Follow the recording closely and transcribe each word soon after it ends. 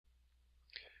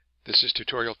This is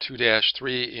tutorial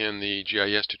 2-3 in the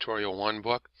GIS tutorial 1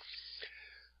 book.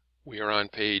 We are on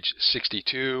page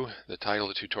 62. The title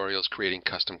of the tutorial is Creating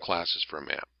Custom Classes for a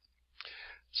Map.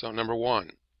 So number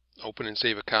 1, open and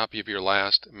save a copy of your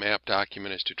last map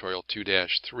document as tutorial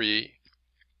 2-3.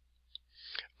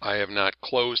 I have not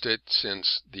closed it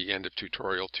since the end of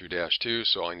tutorial 2-2,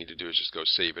 so all I need to do is just go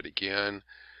save it again.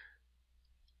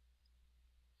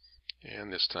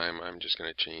 And this time I'm just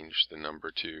going to change the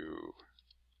number to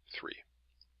 3.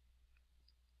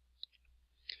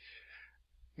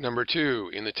 Number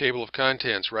 2, in the table of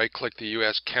contents, right-click the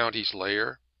U.S. Counties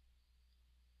layer.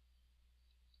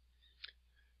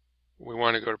 We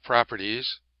want to go to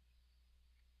Properties.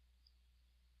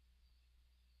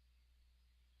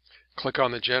 Click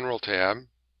on the General tab.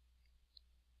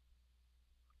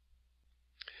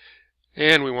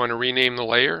 And we want to rename the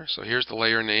layer. So here's the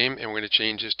layer name, and we're going to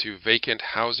change this to Vacant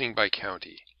Housing by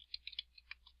County.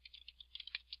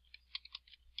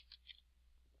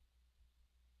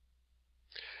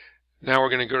 Now we're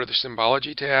going to go to the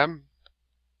Symbology tab.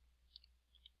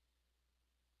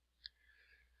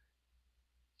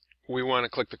 We want to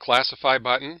click the Classify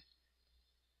button.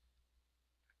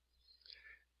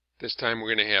 This time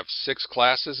we're going to have 6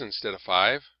 classes instead of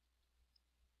 5.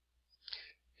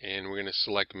 And we're going to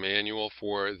select Manual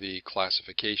for the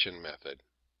classification method.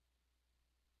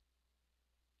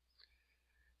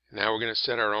 Now we're going to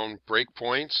set our own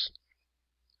breakpoints.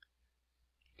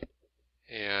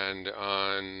 And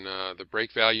on the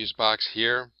break values box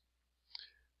here,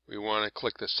 we want to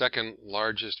click the second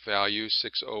largest value,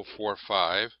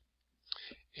 6045,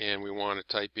 and we want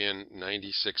to type in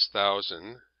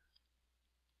 96,000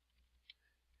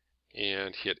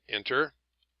 and hit enter.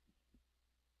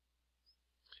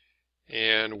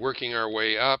 And working our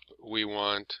way up, we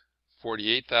want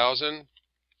 48,000,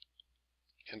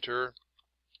 enter,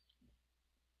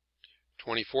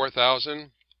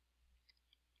 24,000,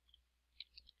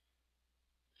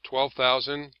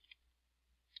 12,000,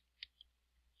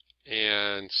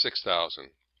 and 6,000.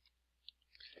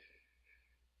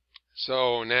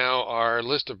 So now our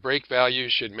list of break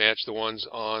values should match the ones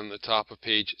on the top of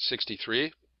page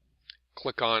 63.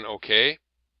 Click on OK.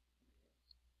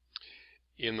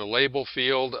 In the label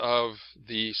field of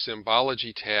the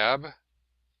Symbology tab,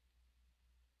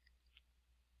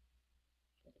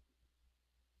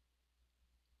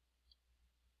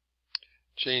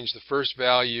 change the first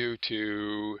value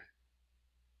to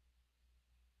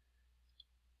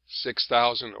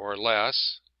 6,000 or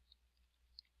less.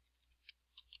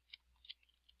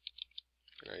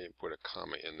 I didn't put a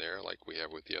comma in there like we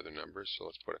have with the other numbers, so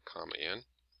let's put a comma in.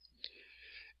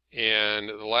 And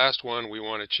the last one we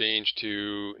want to change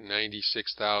to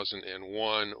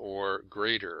 96,001 or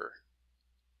greater.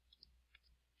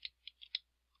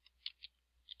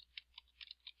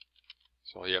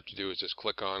 So all you have to do is just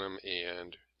click on them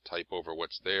and type over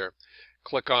what's there.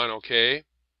 Click on OK.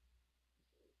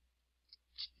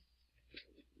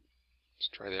 Let's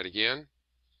try that again.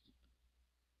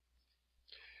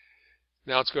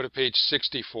 Now let's go to page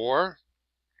 64.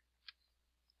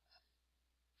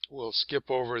 We'll skip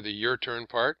over the Your Turn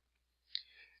part.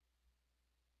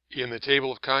 In the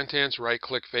table of contents,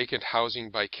 right-click Vacant Housing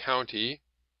by County.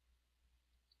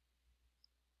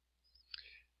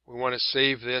 We want to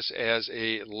save this as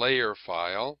a layer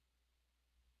file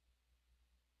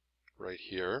right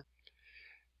here.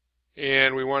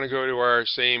 And we want to go to our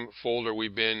same folder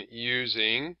we've been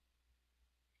using.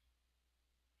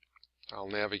 I'll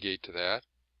navigate to that.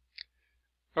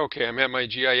 Okay, I'm at my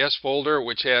GIS folder,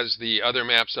 which has the other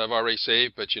maps I've already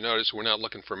saved, but you notice we're not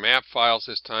looking for map files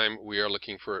this time. We are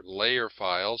looking for layer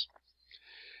files.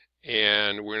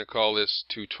 And we're going to call this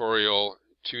tutorial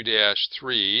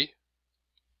 2-3.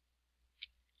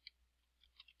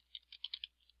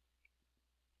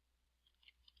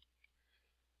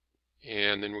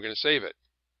 And then we're going to save it.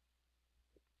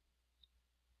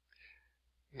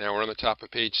 Now we're on the top of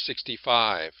page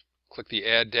 65. Click the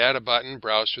Add Data button,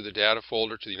 browse through the data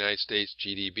folder to the United States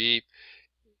GDB,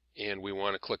 and we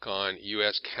want to click on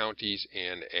U.S. Counties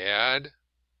and Add.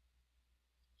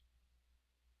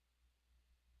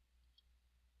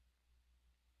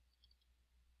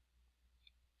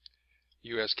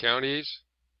 U.S. Counties,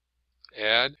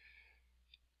 Add.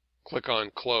 Click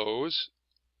on Close.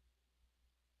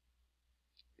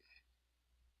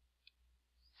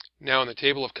 Now in the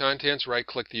table of contents,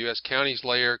 right-click the U.S. Counties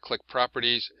layer, click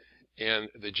Properties and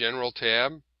the General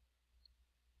tab.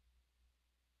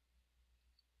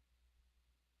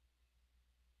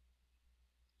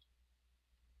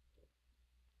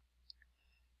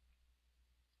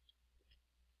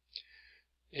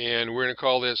 And we're going to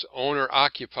call this owner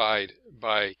occupied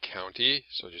by county.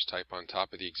 So just type on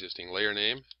top of the existing layer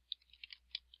name.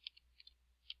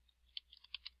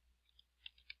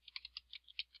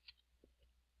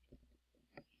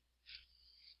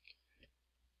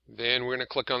 Then we're going to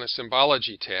click on the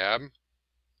Symbology tab.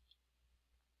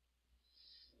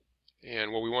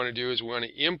 And what we want to do is we want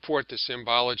to import the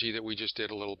symbology that we just did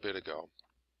a little bit ago.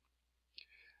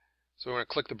 So we're going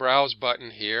to click the Browse button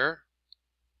here.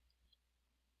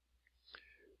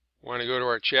 We want to go to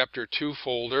our Chapter 2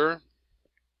 folder.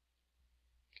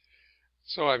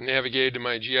 So I've navigated to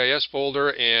my GIS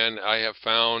folder and I have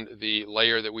found the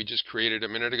layer that we just created a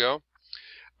minute ago.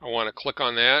 I want to click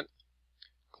on that,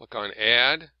 click on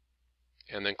Add,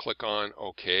 and then click on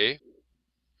OK.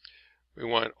 We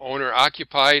want owner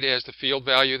occupied as the field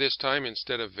value this time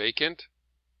instead of vacant.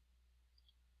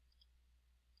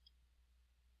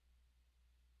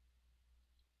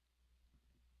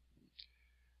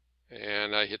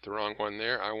 And I hit the wrong one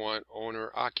there. I want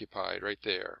owner occupied right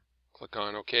there. Click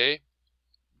on OK.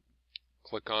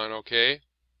 Click on OK.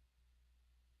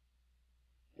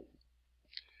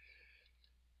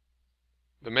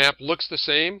 The map looks the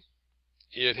same.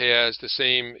 It has the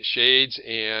same shades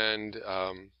and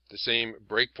the same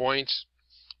breakpoints,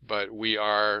 but we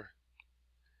are,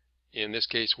 in this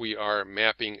case, we are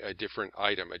mapping a different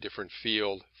item, a different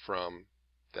field from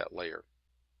that layer.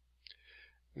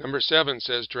 Number 7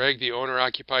 says drag the owner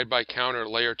occupied by counter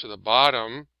layer to the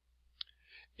bottom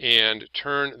and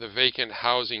turn the vacant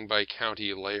housing by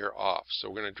county layer off. So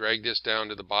we're going to drag this down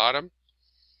to the bottom.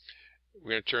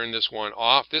 We're going to turn this one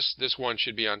off. This one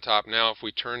should be on top now. If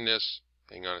we turn this,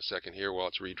 hang on a second here while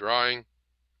it's redrawing.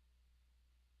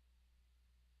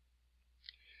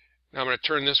 Now I'm going to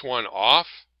turn this one off.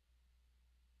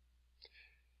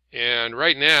 And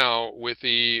right now, with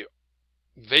the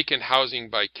vacant housing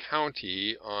by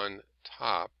county on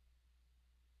top,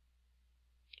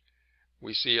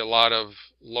 we see a lot of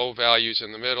low values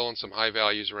in the middle and some high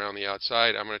values around the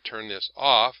outside. I'm going to turn this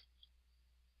off.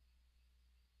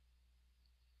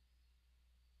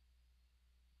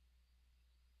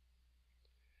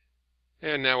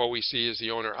 And now what we see is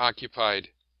the owner occupied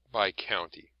by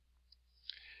county.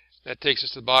 That takes us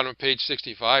to the bottom of page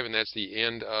 65, and that's the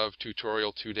end of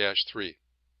tutorial 2-3.